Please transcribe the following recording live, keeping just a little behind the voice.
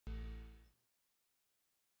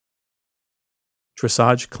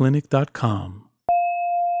dressageclinic.com.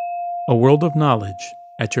 A world of knowledge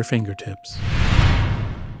at your fingertips.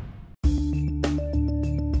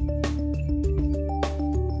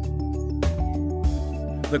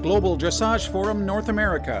 The Global Dressage Forum North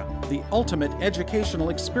America, the ultimate educational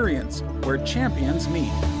experience where champions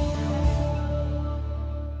meet.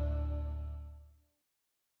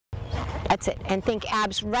 That's it. And think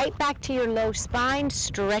abs right back to your low spine,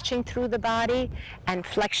 stretching through the body, and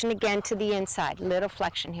flexion again to the inside. Little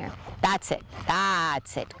flexion here. That's it.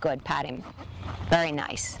 That's it. Good. Pat him. Very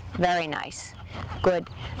nice. Very nice. Good.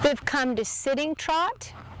 Viv, come to sitting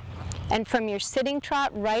trot. And from your sitting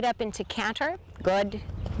trot right up into canter. Good.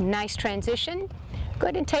 Nice transition.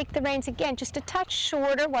 Good. And take the reins again. Just a touch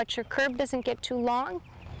shorter. Watch your curve doesn't get too long.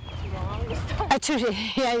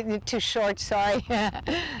 Too short, sorry.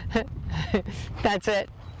 That's it.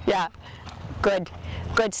 Yeah. Good.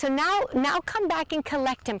 Good. So now come back and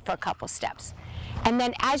collect him for a couple steps. And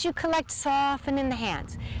then as you collect, soften in the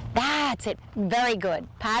hands. That's it. Very good.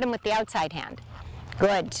 Pat him with the outside hand.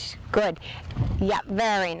 Good. Good. Yeah,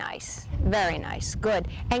 very nice. Very nice. Good.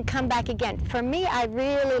 And come back again. For me, I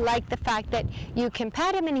really like the fact that you can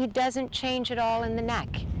pat him and he doesn't change at all in the neck.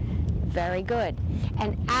 Very good.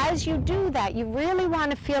 And as you do that, you really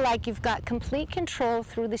want to feel like you've got complete control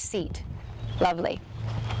through the seat. Lovely.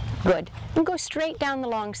 Good. And go straight down the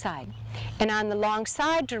long side. And on the long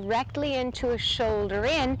side, directly into a shoulder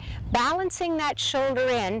in, balancing that shoulder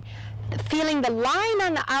in, feeling the line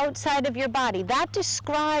on the outside of your body. That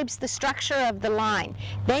describes the structure of the line.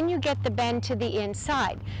 Then you get the bend to the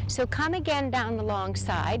inside. So come again down the long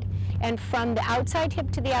side, and from the outside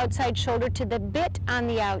hip to the outside shoulder to the bit on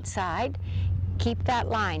the outside, keep that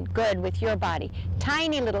line. Good with your body.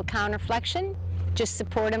 Tiny little counter flexion. Just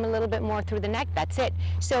support him a little bit more through the neck. That's it.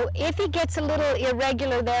 So if he gets a little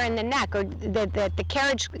irregular there in the neck, or the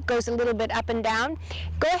carriage goes a little bit up and down,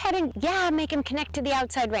 go ahead and, make him connect to the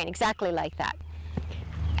outside rein, exactly like that.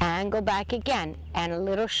 And go back again, and a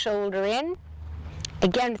little shoulder in.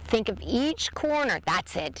 Again, think of each corner.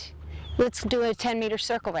 That's it. Let's do a 10-meter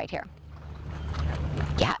circle right here.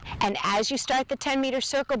 Yeah, and as you start the 10-meter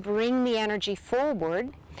circle, bring the energy forward.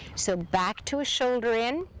 So back to a shoulder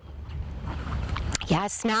in. Yeah,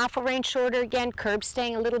 snaffle range shorter again, curb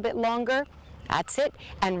staying a little bit longer. That's it.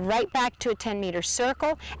 And right back to a 10-meter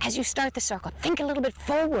circle. As you start the circle, think a little bit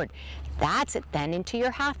forward. That's it, then into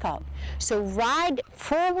your half halt. So ride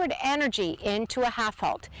forward energy into a half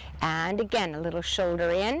halt. And again, a little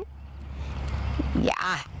shoulder in.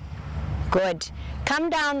 Yeah, good. Come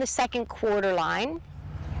down the second quarter line.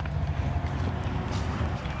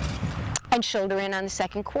 And shoulder in on the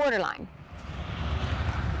second quarter line.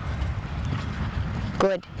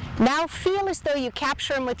 Good. Now feel as though you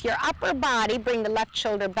capture him with your upper body. Bring the left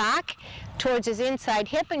shoulder back towards his inside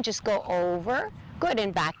hip and just go over. Good,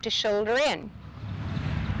 and back to shoulder in.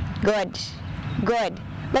 Good. Good.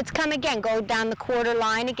 Let's come again. Go down the quarter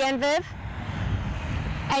line again, Viv.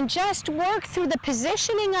 And just work through the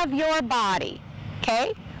positioning of your body.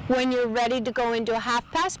 Okay? When you're ready to go into a half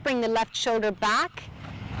pass, bring the left shoulder back.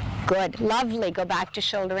 Good, lovely. Go back to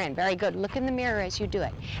shoulder in. Very good. Look in the mirror as you do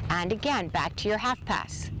it. And again, back to your half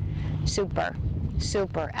pass. Super,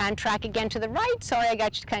 super. And track again to the right. Sorry, I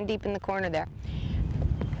got you kind of deep in the corner there.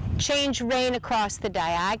 Change rein across the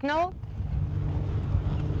diagonal.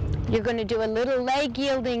 You're going to do a little leg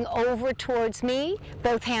yielding over towards me.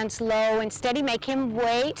 Both hands low and steady. Make him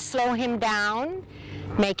wait. Slow him down.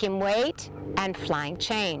 Make him wait. And flying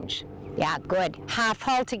change. Yeah, good. Half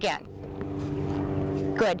halt again.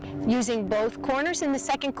 Good. Using both corners in the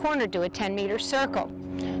second corner, do a 10-meter circle.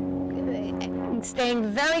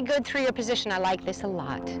 Staying very good through your position. I like this a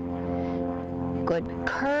lot. Good.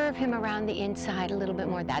 Curve him around the inside a little bit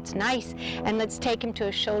more. That's nice. And let's take him to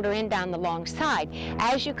a shoulder in down the long side.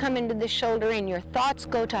 As you come into the shoulder in, your thoughts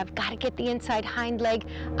go to, I've got to get the inside hind leg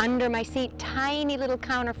under my seat. Tiny little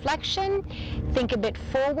counter flexion. Think a bit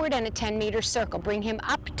forward and a 10-meter circle. Bring him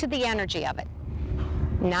up to the energy of it.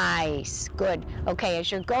 Nice, good. Okay,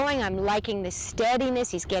 as you're going, I'm liking the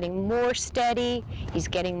steadiness. He's getting more steady. He's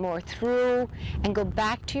getting more through. And go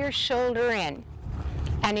back to your shoulder in.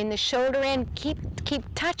 And in the shoulder in, keep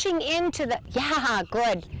touching into the, yeah,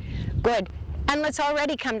 good, good. And let's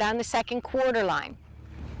already come down the second quarter line.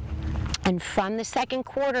 And from the second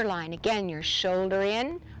quarter line, again, your shoulder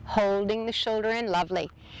in, holding the shoulder in,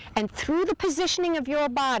 lovely. And through the positioning of your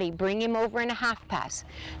body, bring him over in a half pass.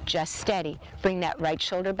 Just steady. Bring that right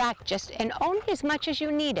shoulder back, just, and only as much as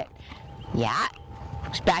you need it. Yeah,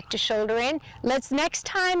 Back to shoulder in. Let's next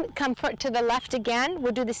time come to the left again.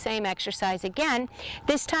 We'll do the same exercise again.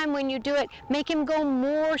 This time when you do it, make him go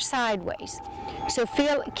more sideways. So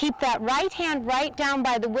keep that right hand right down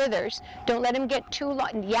by the withers. Don't let him get too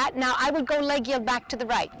long. Yeah, now I would go leg yield back to the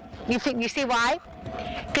right. You see why?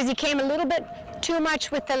 Because he came a little bit too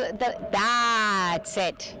much with that's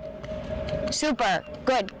it. Super,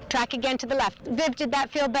 good. Track again to the left. Viv, did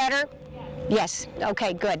that feel better? Yes,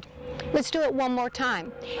 okay, good. Let's do it one more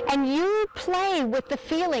time. And you play with the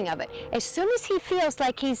feeling of it. As soon as he feels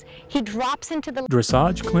like he drops into the...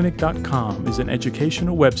 DressageClinic.com is an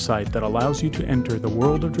educational website that allows you to enter the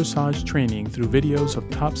world of dressage training through videos of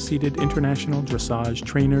top-seeded international dressage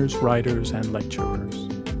trainers, riders, and lecturers.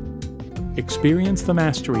 Experience the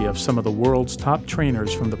mastery of some of the world's top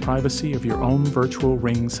trainers from the privacy of your own virtual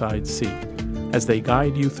ringside seat, as they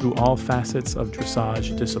guide you through all facets of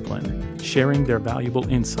dressage discipline, sharing their valuable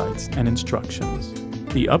insights and instructions.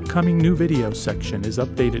 The upcoming new videos section is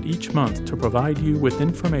updated each month to provide you with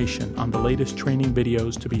information on the latest training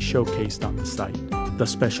videos to be showcased on the site. The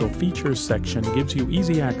special features section gives you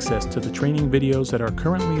easy access to the training videos that are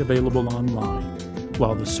currently available online,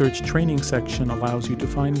 while the search training section allows you to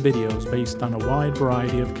find videos based on a wide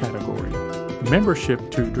variety of categories.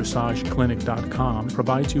 Membership to DressageClinic.com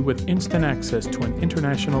provides you with instant access to an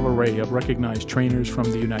international array of recognized trainers from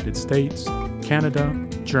the United States, Canada,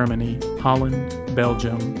 Germany, Holland,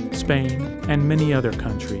 Belgium, Spain, and many other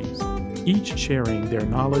countries, each sharing their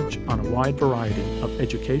knowledge on a wide variety of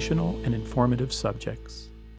educational and informative subjects.